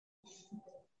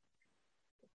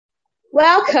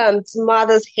Welcome to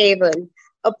Mother's Haven,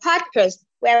 a podcast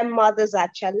where mothers are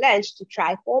challenged to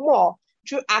try for more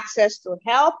through access to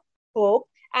help, hope,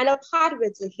 and a pathway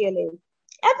to healing.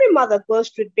 Every mother goes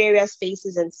through various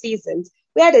phases and seasons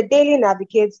where they daily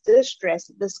navigate distress,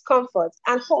 discomfort,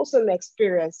 and wholesome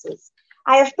experiences.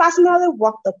 I have personally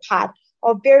walked the path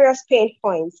of various pain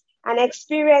points and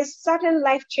experienced certain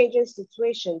life changing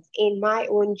situations in my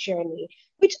own journey,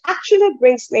 which actually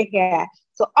brings me here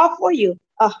to offer you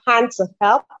a hand to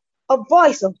help, a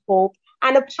voice of hope,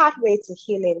 and a pathway to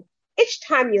healing. Each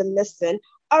time you listen,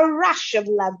 a rush of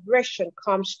liberation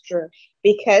comes through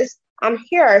because I'm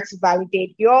here to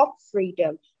validate your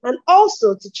freedom and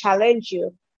also to challenge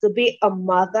you to be a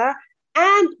mother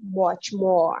and much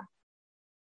more.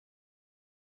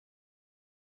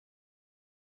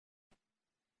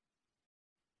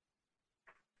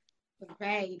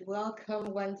 Right.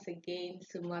 Welcome once again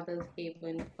to Mother's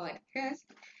Haven podcast.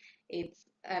 It's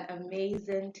an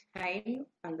amazing time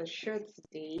on the show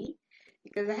today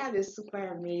because I have a super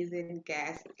amazing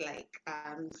guest. Like,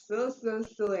 I'm so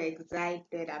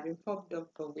excited. I've been pumped up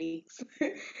for weeks.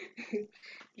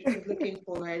 Just looking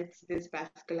forward to this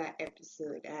particular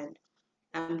episode, and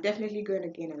I'm definitely going to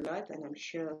gain a lot, and I'm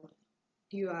sure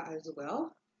you are as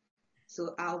well.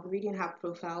 So I'll be reading her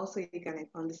profile so you can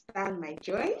understand my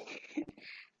joy.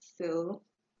 So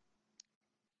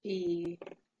she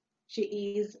she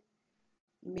is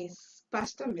Miss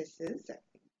Pastor Mrs.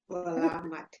 Bola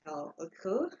Mattel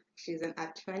Oko. She's an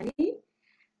attorney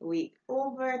with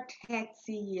over 30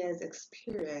 years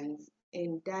experience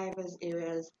in diverse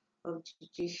areas of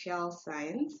judicial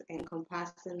science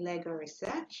encompassing legal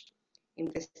research,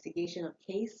 investigation of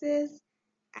cases,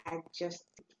 adjust,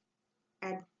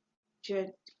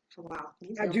 adjud, wow,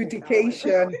 please help me with that one.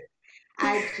 Adjudication.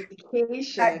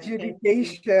 Adjudication, thank you.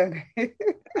 Adjudication.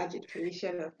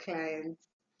 Adjudication of clients,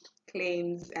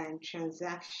 claims, and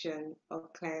transaction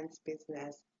of clients'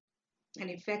 business. An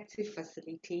effective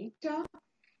facilitator,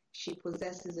 she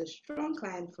possesses a strong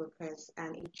client focus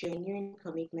and a genuine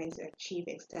commitment to achieve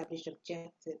established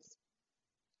objectives.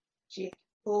 She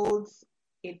holds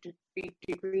a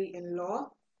degree in law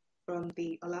from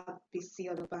the Olabisi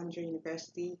Onabanjo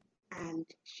University, and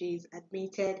she's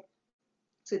admitted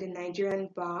to the Nigerian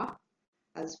bar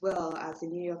as well as the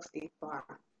New York State bar.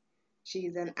 She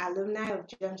is an alumni of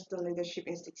Gemstone Leadership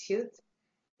Institute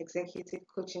Executive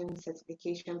Coaching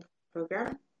Certification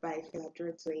Program by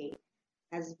Philadelphia,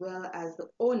 as well as the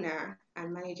owner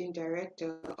and managing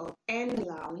director of N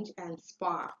Lounge and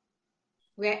Spa,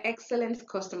 where excellent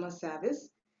customer service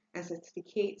and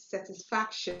certificate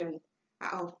satisfaction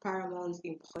are of paramount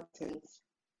importance.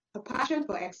 Her passion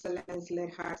for excellence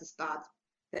led her to start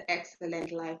the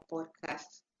Excellent Life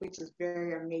podcast, which is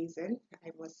very amazing,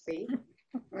 I must say.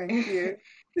 Thank you.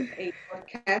 A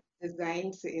podcast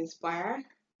designed to inspire,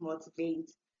 motivate,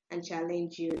 and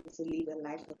challenge you to live a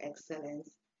life of excellence.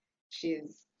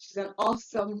 She's an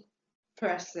awesome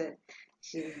person.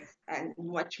 She's and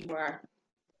much more.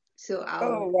 So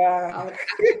Oh, wow. I would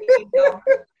actually now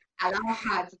allow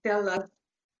her to tell us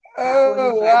her own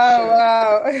Oh, wow, version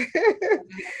wow. of herself.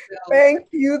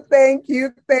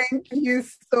 Thank you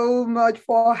so much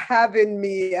for having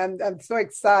me. I'm so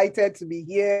excited to be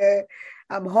here.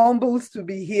 I'm humbled to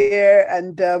be here.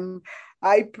 And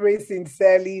I pray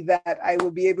sincerely that I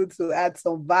will be able to add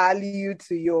some value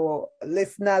to your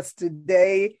listeners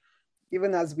today,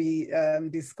 even as we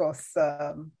have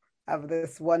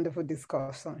this wonderful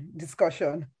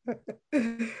discussion.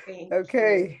 Thank you.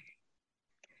 Okay.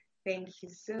 Thank you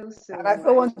so And I also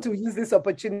much. want to use this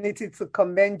opportunity to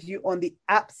commend you on the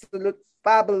absolute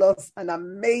fabulous and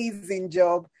amazing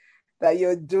job that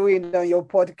you're doing on your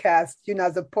podcast. You know,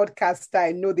 as a podcaster,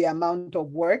 I know the amount of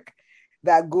work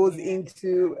that goes Yeah.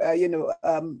 into,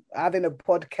 having a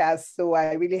podcast. So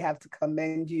I really have to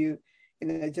commend you,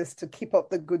 just to keep up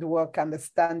the good work and the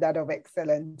standard of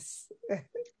excellence.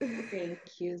 Thank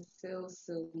you so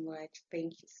much.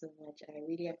 Thank you so much. I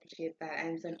really appreciate that. And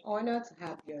it's an honor to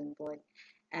have you on board.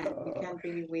 And we can't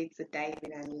really wait to dive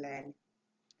in and learn.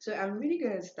 So I'm really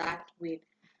going to start with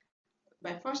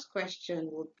my first question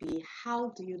would be, how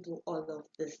do you do all of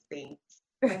these things?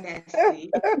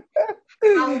 Honestly,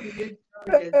 how do you do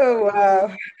this? Oh,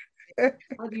 wow.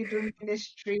 How do you do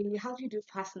ministry? How do you do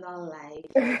personal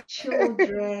life?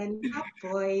 Children, have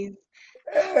boys.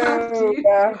 How do Oh, you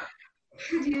wow.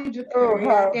 how do you do Oh, career,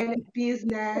 wow. then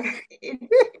business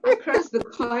across the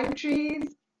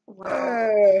countries? Wow.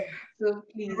 Uh, So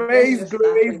please, let's grace, just start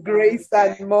grace, with that. grace,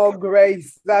 and more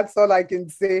grace. That's all I can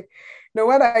say. No,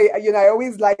 when I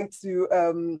always like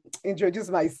to introduce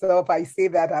myself. I say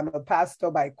that I'm a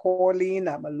pastor by calling,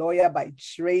 I'm a lawyer by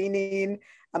training,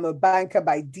 I'm a banker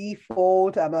by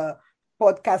default, I'm a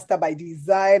podcaster by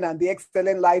design, and the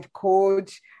excellent life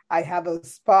coach. I have a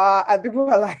spa, and people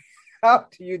are like, "How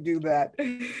do you do that?"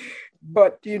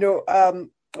 But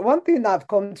one thing I've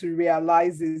come to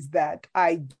realize is that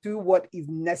I do what is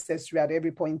necessary at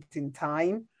every point in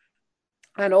time.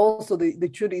 And also the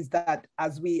truth is that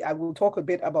I will talk a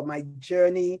bit about my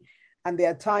journey, and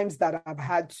there are times that I've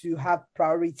had to have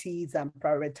priorities and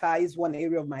prioritize one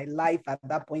area of my life at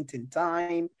that point in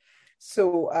time.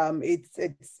 So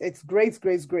it's grace.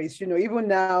 Even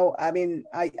now, I mean,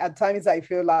 I at times I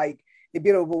feel like a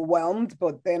bit overwhelmed,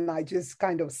 but then I just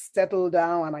kind of settle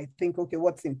down and I think, okay,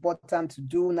 what's important to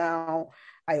do now?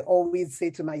 I always say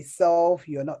to myself,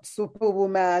 you're not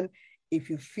superwoman. If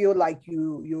you feel like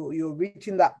you're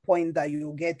reaching that point that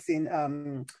you're getting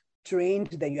drained,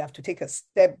 then you have to take a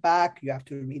step back, you have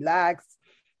to relax.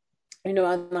 And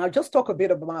I'll just talk a bit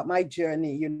about my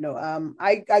journey.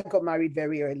 I got married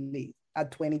very early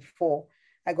at 24.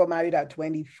 I got married at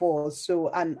 24. So,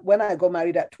 and when I got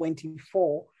married at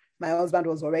 24, my husband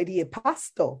was already a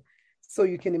pastor. So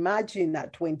you can imagine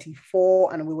at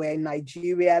 24, and we were in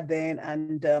Nigeria then.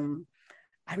 And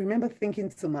I remember thinking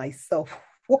to myself,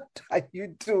 what are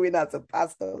you doing as a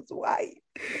pastor's wife?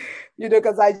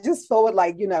 Because I just felt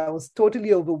like, I was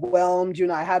totally overwhelmed.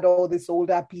 I had all these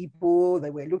older people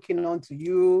that were looking on to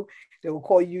you. They will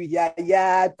call you,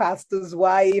 yeah, pastor's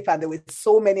wife. And there were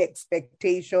so many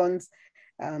expectations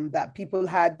that people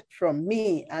had from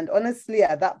me. And honestly,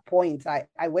 at that point,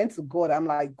 I went to God. I'm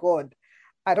like, God,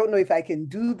 I don't know if I can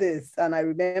do this. And I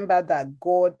remember that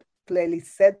God clearly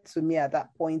said to me at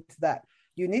that point that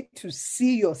you need to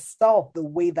see yourself the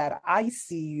way that I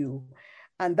see you.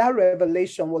 And that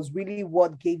revelation was really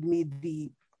what gave me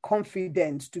the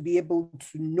confidence to be able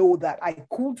to know that I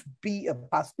could be a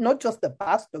pastor, not just a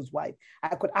pastor's wife.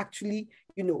 I could actually,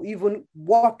 even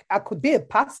work. I could be a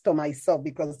pastor myself,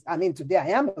 because today I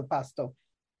am a pastor.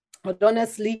 But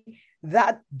honestly,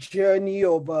 that journey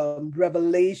of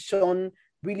revelation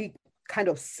really kind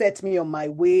of set me on my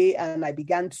way, and I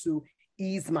began to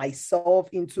ease myself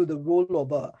into the role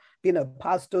of being a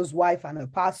pastor's wife and a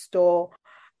pastor.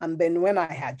 And then when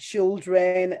I had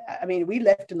children, we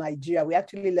left Nigeria. We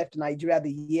actually left Nigeria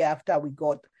the year after we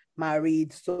got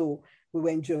married. So we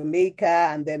went to Jamaica,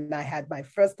 and then I had my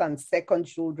first and second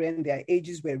children. Their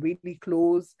ages were really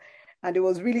close. And it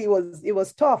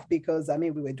was tough because,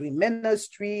 we were doing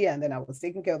ministry, and then I was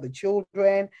taking care of the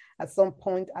children. At some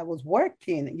point I was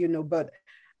working, but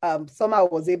somehow I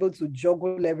was able to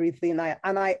juggle everything.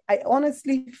 I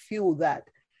honestly feel that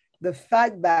the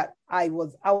fact that I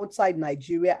was outside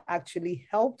Nigeria actually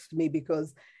helped me,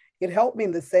 because it helped me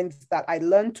in the sense that I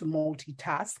learned to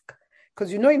multitask.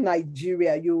 Because in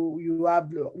Nigeria, you have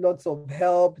lots of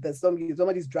help. There's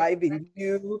somebody's driving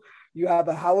you. You have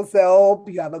a house help.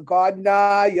 You have a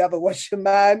gardener. You have a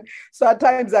washerman. So at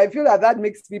times I feel that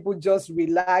makes people just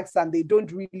relax, and they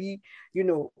don't really,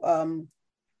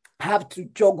 have to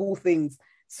juggle things.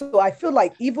 So I feel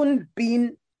like even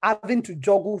having to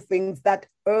juggle things that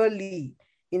early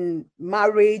in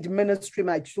marriage, ministry,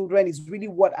 my children, is really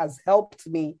what has helped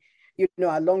me,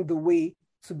 along the way,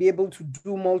 to be able to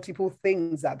do multiple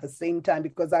things at the same time,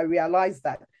 because I realized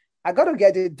that I got to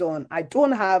get it done. I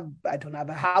don't have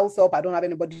a house help. I don't have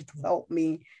anybody to help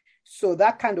me. So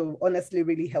that kind of honestly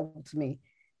really helped me,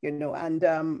 and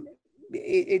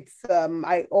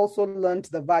I also learned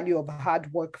the value of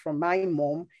hard work from my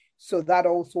mom. So that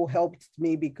also helped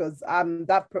me, because I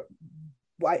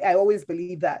always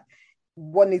believe that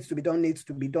what needs to be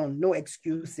done, no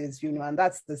excuses, and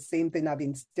that's the same thing I've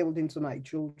instilled into my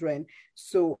children.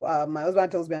 So my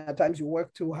husband tells me at times, you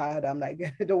work too hard. I'm like,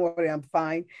 don't worry, I'm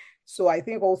fine. So I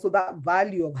think also that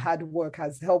value of hard work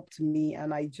has helped me.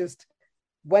 And I just,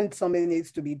 when something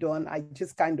needs to be done, I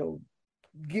just kind of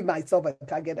give myself a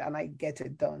target and I get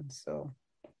it done. So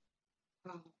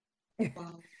Wow.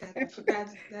 Wow,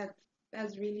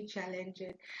 that's really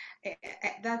challenging.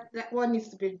 That what needs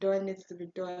to be done needs to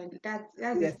be done. That's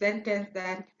a yes. sentence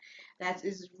that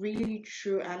is really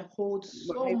true and holds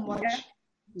Yeah.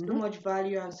 so much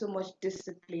value and so much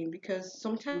discipline. Because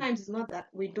sometimes it's not that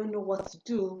we don't know what to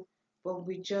do, but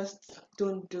we just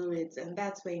don't do it, and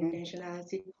that's where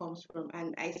intentionality comes from.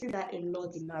 And I see that a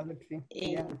lot Personality.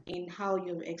 Yeah. in how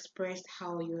you've expressed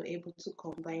how you're able to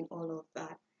combine all of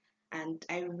that. And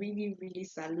I really, really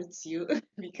salute you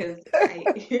because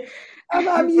I'm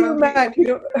from the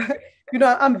human,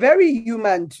 I'm very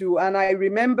human too. And I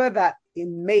remember that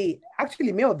in May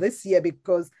of this year,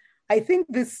 because I think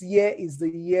this year is the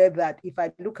year that if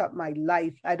I look at my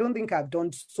life, I don't think I've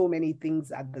done so many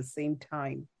things at the same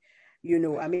time.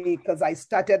 I mean, because I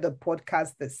started the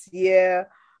podcast this year.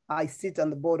 I sit on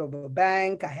the board of a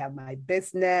bank. I have my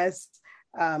business.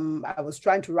 I was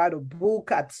trying to write a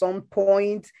book at some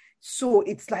point. So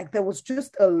it's like there was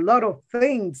just a lot of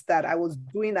things that I was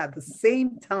doing at the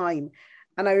same time.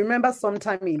 And I remember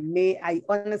sometime in May, I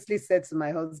honestly said to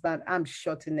my husband, I'm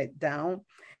shutting it down.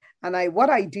 And what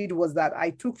I did was that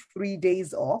I took 3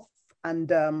 days off,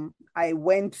 and I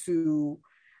went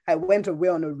away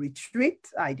on a retreat.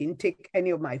 I didn't take any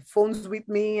of my phones with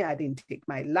me. I didn't take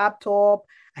my laptop.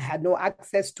 I had no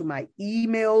access to my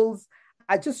emails.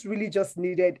 I just really just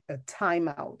needed a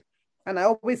timeout. And I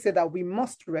always say that we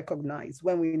must recognize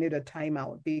when we need a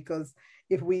timeout, because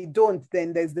if we don't,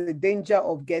 then there's the danger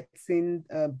of getting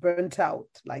burnt out,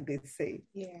 like they say.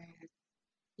 Yeah.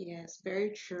 Yes,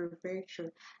 very true, very true.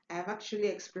 I've actually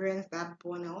experienced that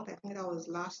burnout. I think that was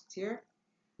last year,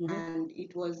 Mhm. and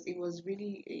it was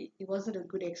really it wasn't a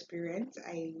good experience.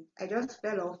 I just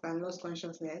fell off and lost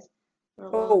consciousness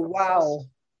for Oh, about wow.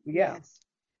 Yeah. yes,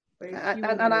 for a And, few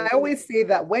and I minutes. always say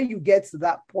that when you get to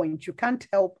that point, you can't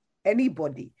help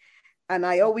anybody. And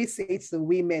I always say to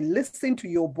women, listen to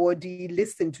your body,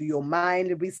 listen to your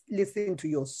mind, listen to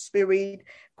your spirit,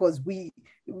 because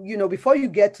before you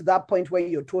get to that point where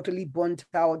you're totally burnt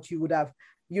out, you would have,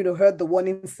 heard the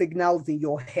warning signals in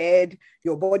your head.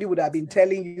 Your body would have been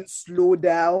telling you, slow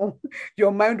down.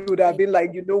 Your mind would have been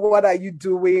like, what are you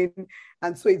doing?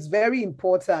 And so it's very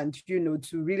important,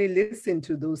 to really listen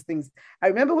to those things. I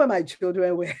remember when my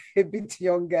children were a bit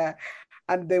younger,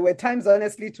 and there were times,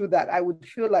 honestly, too, that I would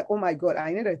feel like, oh my God,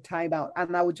 I need a timeout.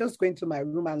 And I would just go into my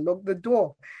room and lock the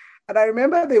door. And I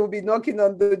remember they would be knocking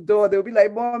on the door. They would be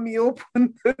like, Mommy,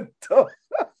 open the door.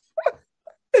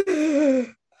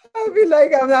 I'll be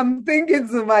like, I'm thinking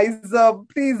to myself,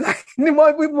 please,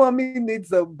 Mommy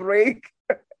needs a break.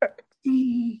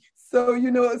 So,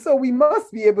 so we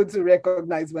must be able to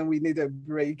recognize when we need a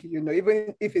break,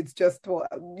 even if it's just for,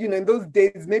 in those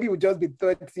days, maybe it would just be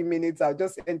 30 minutes. I'll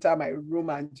just enter my room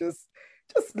and just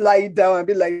lie down and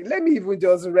be like, let me even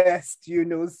just rest,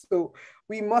 So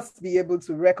we must be able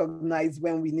to recognize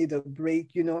when we need a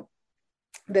break,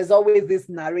 There's always this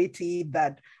narrative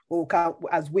that,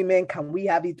 as women, can we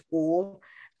have it all?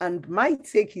 And my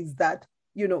take is that,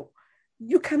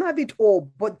 you can have it all,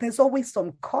 but there's always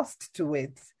some cost to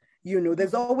it.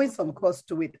 There's always some cost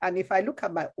to it. And if I look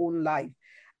at my own life,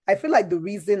 I feel like the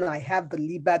reason I have the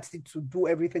liberty to do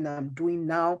everything I'm doing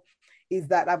now is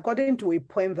that I've gotten to a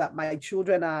point that my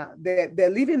children they're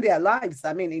living their lives.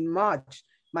 I mean, in March,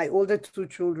 my older two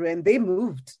children, they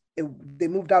moved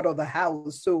out of the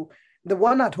house. So the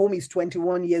one at home is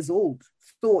 21 years old.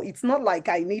 So it's not like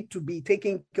I need to be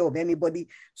taking care of anybody.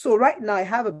 So right now I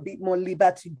have a bit more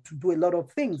liberty to do a lot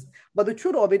of things. But the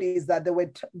truth of it is that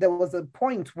there was a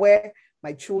point where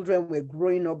my children were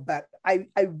growing up that I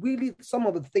really, some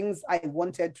of the things I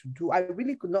wanted to do, I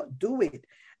really could not do it.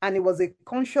 And it was a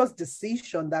conscious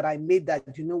decision that I made that,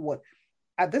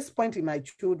 at this point in my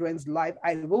children's life,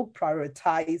 I will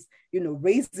prioritize,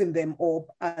 raising them up.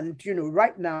 And,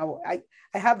 right now I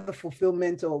have the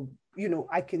fulfillment of,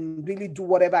 I can really do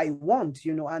whatever I want,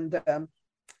 and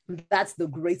that's the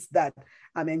grace that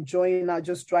I'm enjoying now,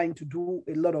 just trying to do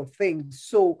a lot of things.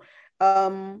 So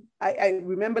I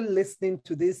remember listening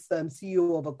to this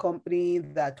CEO of a company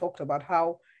that talked about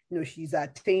how, she's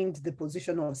attained the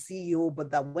position of CEO, but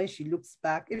that when she looks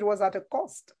back, it was at a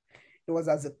cost. It was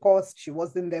as a cost. She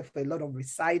wasn't there for a lot of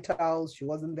recitals. She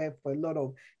wasn't there for a lot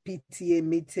of PTA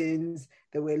meetings.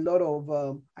 There were a lot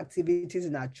of activities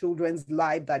in our children's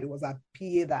life that it was our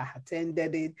PA that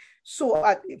attended it. So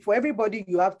for everybody,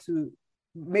 you have to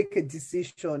make a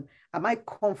decision. Am I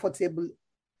comfortable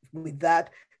with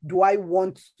that? Do I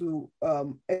want to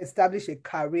establish a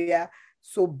career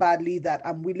so badly that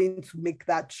I'm willing to make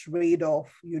that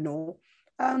trade-off,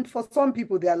 And for some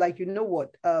people, they're like, you know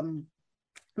what?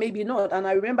 Maybe not. And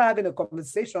I remember having a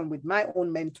conversation with my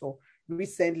own mentor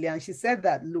recently, and she said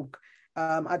that, look,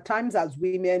 at times as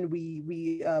women,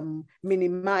 we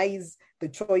minimize the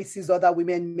choices other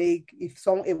women make. If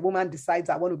a woman decides,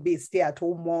 I want to be a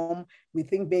stay-at-home mom, we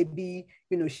think maybe,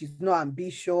 she's not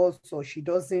ambitious, or she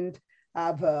doesn't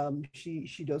have,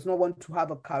 she does not want to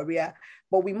have a career.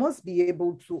 But we must be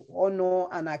able to honor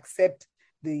and accept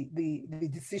the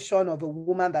decision of a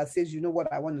woman that says, you know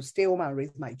what, I want to stay home and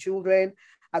raise my children,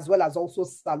 as well as also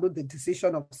salute the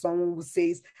decision of someone who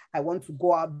says, I want to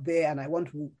go out there and I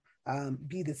want to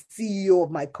be the CEO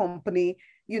of my company.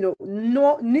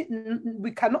 No,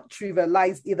 we cannot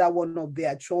trivialize either one of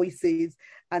their choices.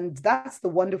 And that's the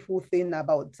wonderful thing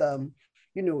about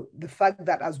the fact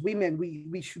that as women,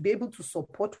 we should be able to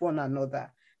support one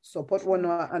another,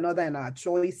 in our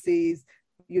choices,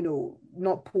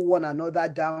 not pull one another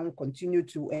down, continue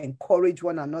to encourage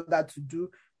one another to do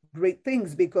great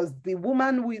things, because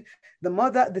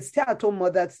the stay-at-home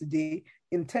mother today,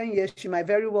 in 10 years, she might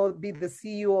very well be the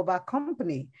CEO of our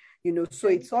company, so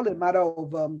it's all a matter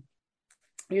of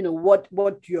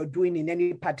what you're doing in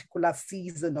any particular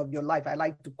season of your life, I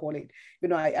like to call it.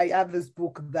 I have this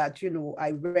book that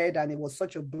I read, and it was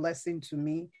such a blessing to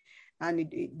me, and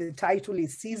the title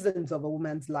is Seasons of a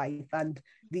Woman's Life, and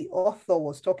the author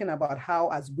was talking about how,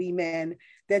 as women,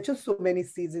 there are just so many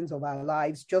seasons of our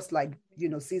lives, just like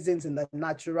seasons in the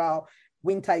natural.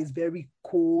 Winter is very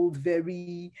cold,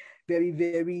 very, very,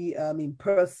 very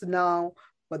impersonal.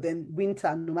 But then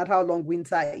winter, no matter how long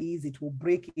winter is, it will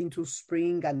break into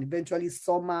spring, and eventually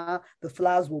summer, the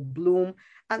flowers will bloom.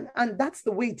 And that's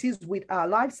the way it is with our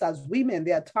lives as women.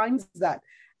 There are times that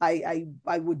I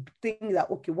would think that,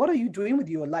 okay, what are you doing with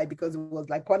your life? Because it was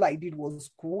like all I did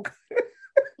was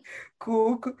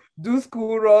cook, do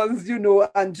school runs,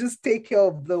 and just take care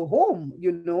of the home,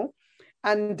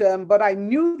 And but I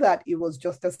knew that it was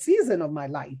just a season of my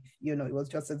life, it was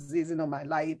just a season of my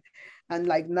life. And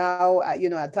like now,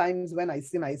 at times when I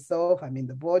see myself, I'm in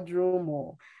the boardroom,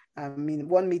 or I'm in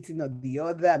one meeting or the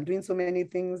other, I'm doing so many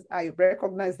things, I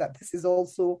recognize that this is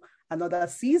also another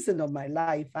season of my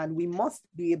life. And we must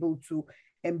be able to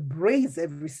embrace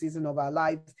every season of our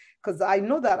lives, because I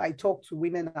know that I talk to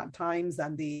women at times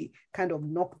and they kind of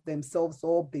knock themselves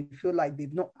up. They feel like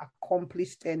they've not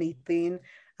accomplished anything.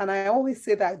 And I always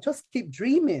say that just keep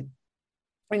dreaming,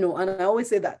 and I always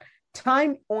say that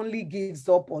time only gives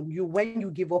up on you when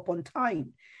you give up on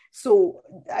time. So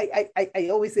I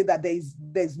always say that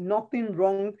there's nothing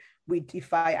wrong with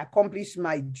if I accomplish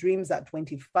my dreams at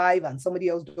 25 and somebody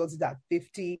else does it at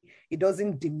 50. It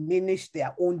doesn't diminish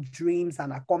their own dreams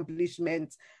and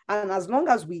accomplishments. And as long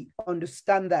as we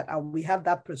understand that and we have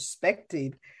that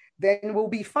perspective, then we'll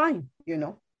be fine,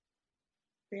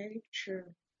 Very true.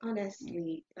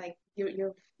 Honestly, like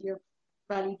you're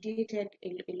validated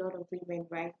a lot of women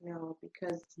right now,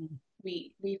 because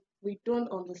we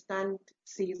don't understand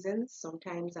seasons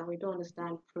sometimes, and we don't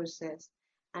understand process.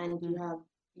 And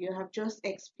you have just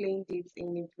explained it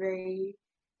in a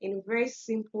very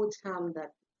simple term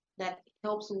that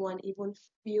helps one even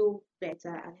feel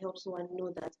better, and helps one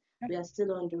know that we are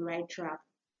still on the right track.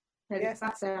 And the Yes.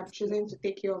 fact that I'm choosing to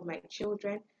take care of my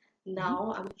children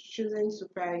now, I'm choosing to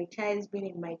prioritize being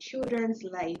in my children's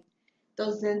life,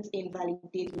 doesn't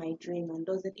invalidate my dream and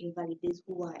doesn't invalidate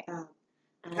who I am.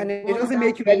 And And it what doesn't that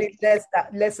make you any makes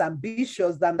less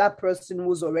ambitious than that person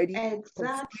who's already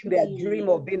pursuing their dream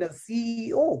exactly, of being a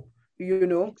CEO.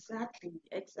 exactly.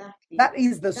 That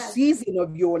is the That season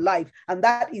of your life, and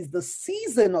that is the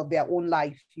season of their own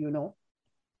life.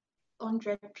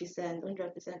 100%,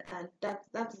 100%, and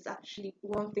that is actually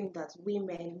one thing that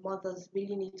women, mothers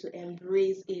really need to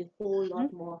embrace a whole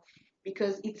lot more,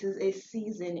 because it is a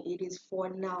season. It is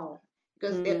for now.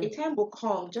 Because a Mm. time will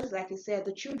come, just like you said,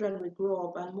 the children will grow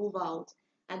up and move out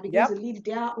and begin to Yep. lead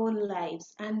their own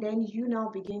lives, and then you now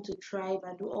begin to thrive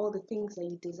and do all the things that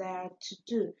you desire to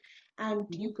do, and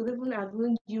you could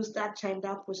even use that time,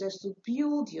 that process, to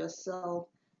build yourself,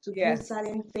 to build Yes.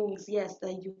 certain things, yes,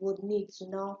 that you would need to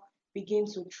now begin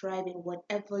to thrive in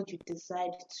whatever you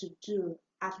decide to do Mm.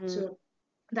 after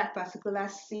that particular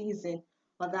season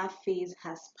or that phase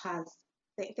has passed.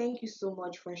 Thank you so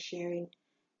much for sharing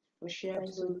so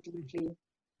Absolutely. deeply.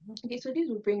 Okay, so this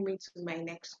will bring me to my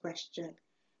next question,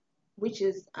 which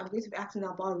is I'm going to be asking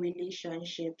about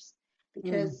relationships, Mm.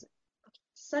 because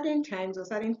certain times or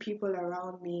certain people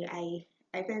around me,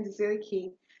 I tend to say,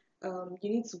 okay, you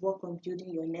need to work on building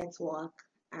your network,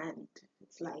 and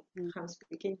it's like Mm. I'm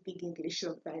speaking big English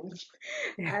sometimes,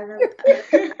 Yeah. and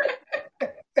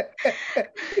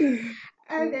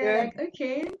and they're Yeah. like,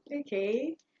 okay,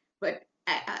 okay, but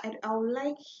I would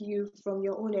like you, from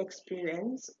your own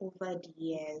experience over the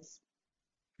years,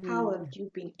 how have Mm.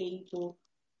 you been able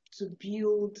to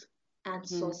build and Mm.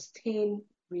 sustain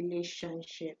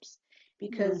relationships? Mm.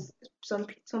 Because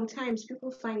sometimes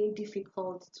people find it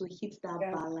difficult to hit that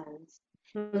Yeah. balance,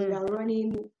 because we Mm. are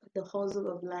running the hustle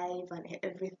of life and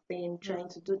everything, trying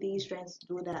Mm. to do this, trying to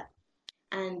do that,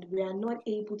 and we are not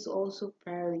able to also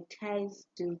prioritize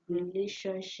the Mm.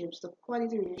 relationships, the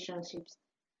quality relationships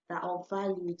that are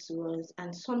valued to us,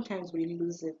 and sometimes we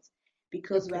lose it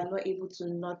because we Okay. are not able to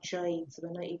nurture it,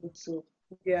 we're not able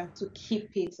Yeah. to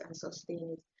keep it and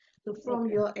sustain it. So from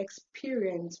Okay. your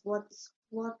experience, what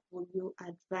would you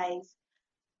advise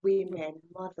women,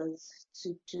 mothers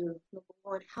to do? Number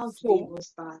one, how do they So even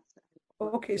start?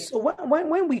 Okay, Yes. so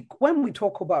when we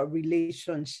talk about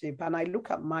relationship, and I look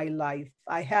at my life,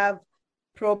 I have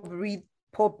probably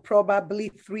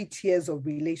 3 tiers of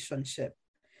relationship.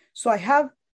 So I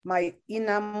have my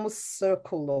innermost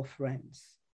circle of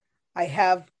friends. I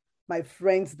have my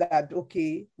friends that,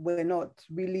 okay, we're not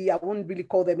really, I won't really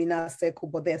call them inner circle,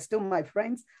 but they're still my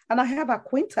friends. And I have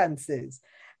acquaintances.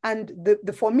 And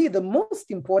for me, the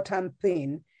most important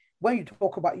thing when you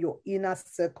talk about your inner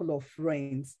circle of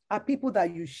friends are people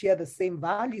that you share the same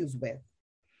values with.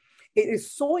 It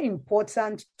is so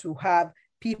important to have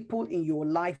people in your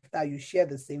life that you share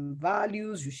the same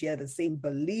values, you share the same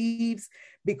beliefs,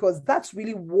 because that's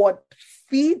really what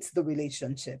feeds the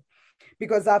relationship.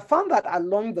 Because I found that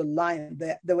along the line,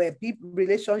 there were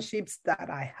relationships that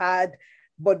I had,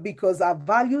 but because our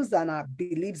values and our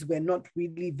beliefs were not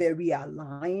really very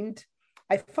aligned,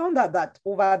 I found out that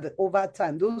over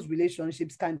time, those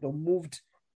relationships kind of moved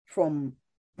from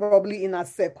probably inner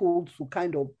circle to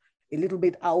kind of a little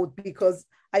bit out, because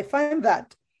I find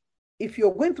that if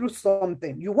you're going through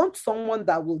something, you want someone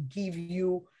that will give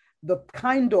you the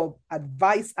kind of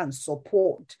advice and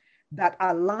support that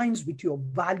aligns with your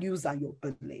values and your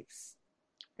beliefs.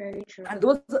 Very true. And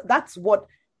that's what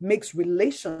makes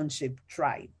relationship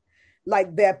thrive. Like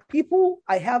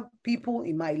I have people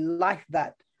in my life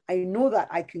that I know that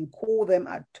I can call them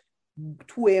at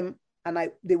 2 a.m.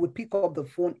 and they would pick up the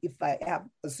phone if I have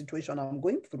a situation I'm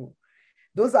going through.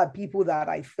 Those are people that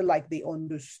I feel like they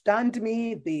understand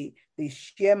me. They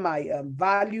share my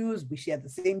values. We share the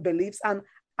same beliefs, and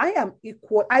I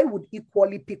would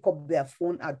equally pick up their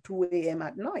phone at 2 a.m.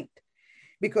 at night,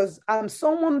 because I'm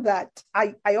someone that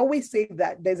I always say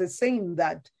that there's a saying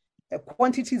that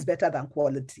quantity is better than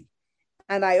quality.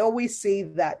 And I always say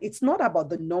that it's not about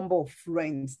the number of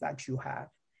friends that you have.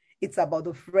 It's about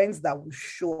the friends that will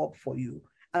show up for you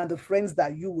and the friends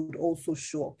that you would also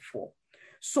show up for.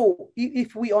 So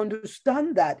if we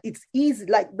understand that, it's easy,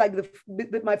 like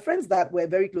my friends that were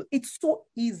very close, it's so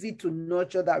easy to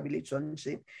nurture that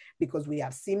relationship because we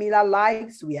have similar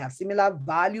lives, we have similar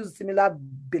values, similar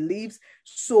beliefs.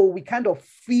 So we kind of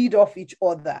feed off each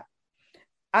other.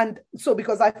 And so,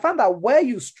 because I found that where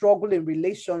you struggle in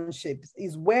relationships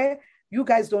is where you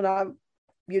guys don't have,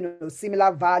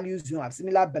 similar values, you don't have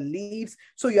similar beliefs.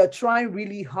 So you're trying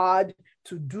really hard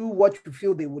to do what you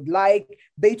feel they would like.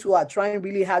 They too are trying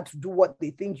really hard to do what they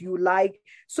think you like.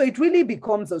 So it really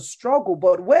becomes a struggle.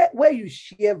 But where you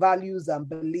share values and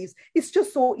beliefs, it's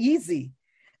just so easy.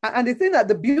 And the thing that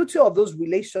the beauty of those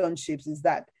relationships is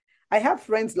that I have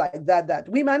friends like that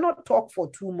we might not talk for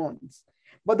 2 months.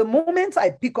 But the moment I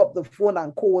pick up the phone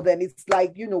and call them, it's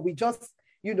like, we just,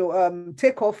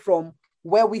 take off from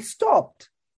where we stopped.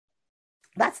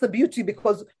 That's the beauty,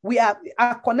 because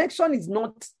our connection is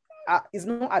not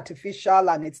artificial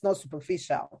and it's not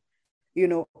superficial.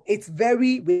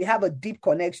 We have a deep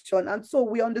connection. And so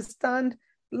we understand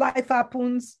life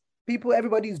happens.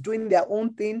 Everybody is doing their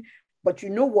own thing. But you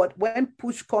know what? When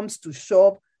push comes to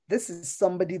shove, this is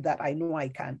somebody that I know I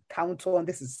can count on.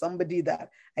 This is somebody that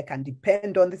I can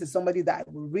depend on. This is somebody that I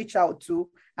will reach out to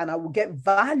and I will get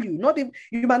value.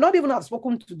 You might not even have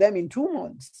spoken to them in 2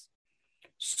 months.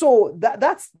 So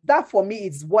that for me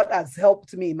is what has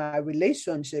helped me in my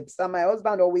relationships. And my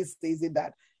husband always says it,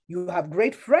 that you have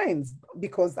great friends,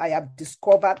 because I have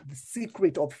discovered the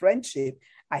secret of friendship.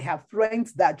 I have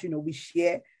friends that, we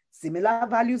share similar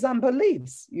values and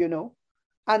beliefs,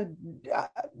 And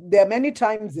there are many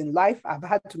times in life I've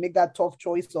had to make that tough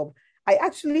choice of, I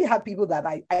actually have people that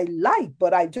I like,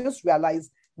 but I just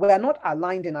realized we're not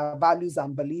aligned in our values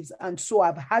and beliefs. And so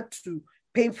I've had to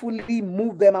painfully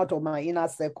move them out of my inner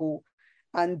circle.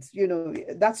 And,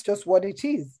 that's just what it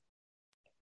is.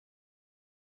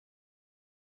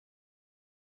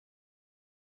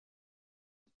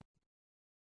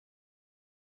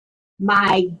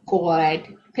 My God,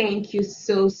 thank you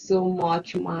so, so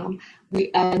much, Mom.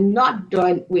 We are not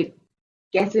done with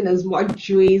getting as much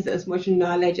joys, as much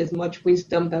knowledge, as much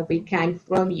wisdom that we can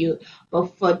from you.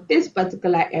 But for this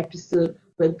particular episode,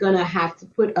 we're going to have to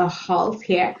put a halt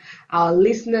here. Our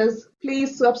listeners,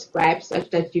 please subscribe such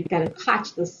that you can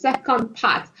catch the second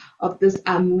part of this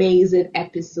amazing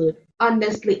episode.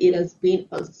 Honestly, it has been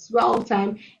a swell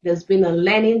time. It has been a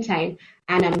learning time.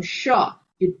 And I'm sure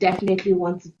you definitely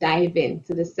want to dive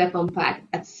into the second part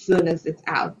as soon as it's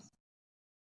out.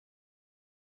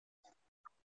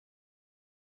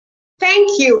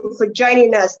 Thank you for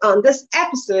joining us on this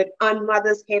episode on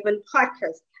Mother's Haven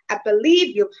podcast. I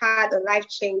believe you've had a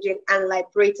life-changing and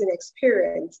liberating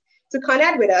experience. To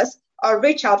connect with us or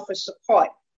reach out for support,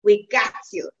 we got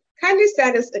you. Kindly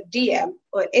send us a DM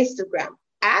on Instagram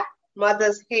at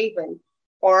Mother's Haven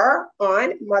or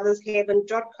on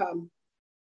mothershaven.com.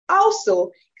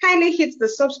 Also, kindly hit the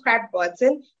subscribe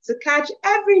button to catch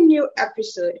every new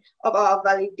episode of our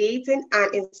validating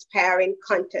and inspiring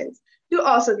content. Do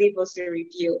also leave us a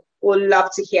review. We'd love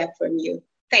to hear from you.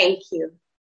 Thank you.